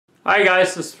Hi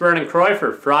guys, this is Vernon Croy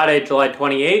for Friday, July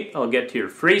 28th. I'll get to your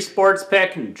free sports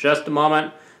pick in just a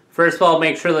moment. First of all,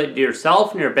 make sure that you do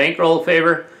yourself and your bankroll a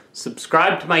favor.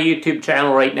 Subscribe to my YouTube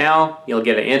channel right now. You'll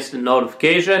get an instant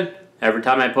notification every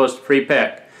time I post a free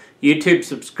pick. YouTube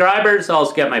subscribers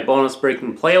also get my bonus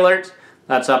breaking play alerts.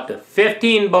 That's up to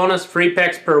 15 bonus free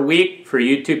picks per week for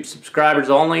YouTube subscribers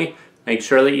only. Make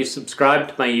sure that you subscribe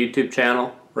to my YouTube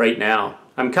channel right now.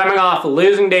 I'm coming off a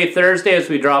losing day Thursday as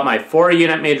we drop my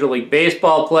 4-unit Major League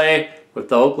Baseball play with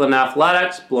the Oakland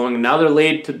Athletics blowing another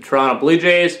lead to the Toronto Blue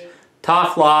Jays.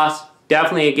 Tough loss,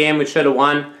 definitely a game we should have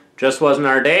won, just wasn't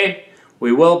our day.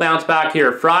 We will bounce back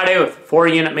here Friday with a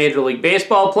 4-unit Major League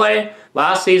Baseball play.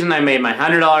 Last season I made my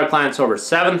 $100 clients over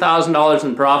 $7,000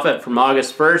 in profit from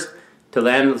August 1st to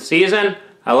the end of the season.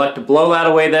 I like to blow that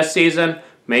away this season.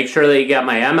 Make sure that you get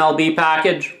my MLB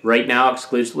package right now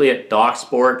exclusively at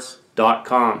DocSports.com.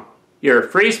 Your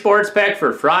free sports pick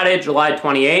for Friday, July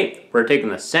 28th. We're taking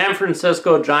the San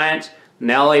Francisco Giants and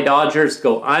the LA Dodgers to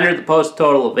go under the post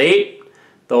total of 8.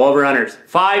 The over-under is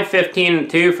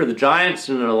 5-15-2 for the Giants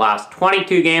in their last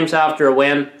 22 games after a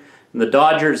win. And the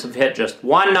Dodgers have hit just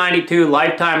 192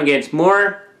 lifetime against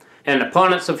Moore, and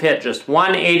opponents have hit just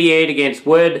 188 against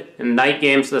Wood in night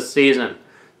games this season.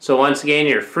 So once again,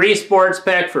 your free sports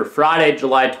pick for Friday,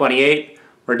 July 28th.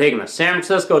 We're taking the San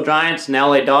Francisco Giants and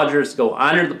LA Dodgers to go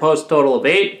under the post total of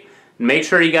 8. And make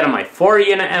sure you get on my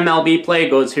 4-unit MLB play.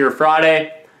 Goes here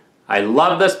Friday. I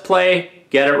love this play.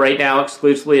 Get it right now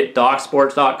exclusively at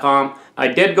DocSports.com. I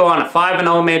did go on a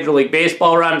 5-0 Major League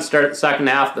Baseball run to start the second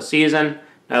half of the season.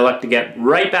 I look to get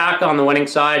right back on the winning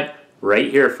side right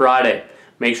here Friday.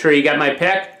 Make sure you get my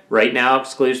pick right now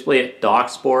exclusively at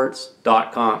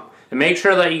DocSports.com. And make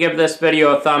sure that you give this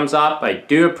video a thumbs up. I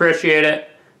do appreciate it.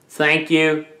 Thank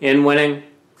you. In winning,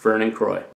 Vernon Croy.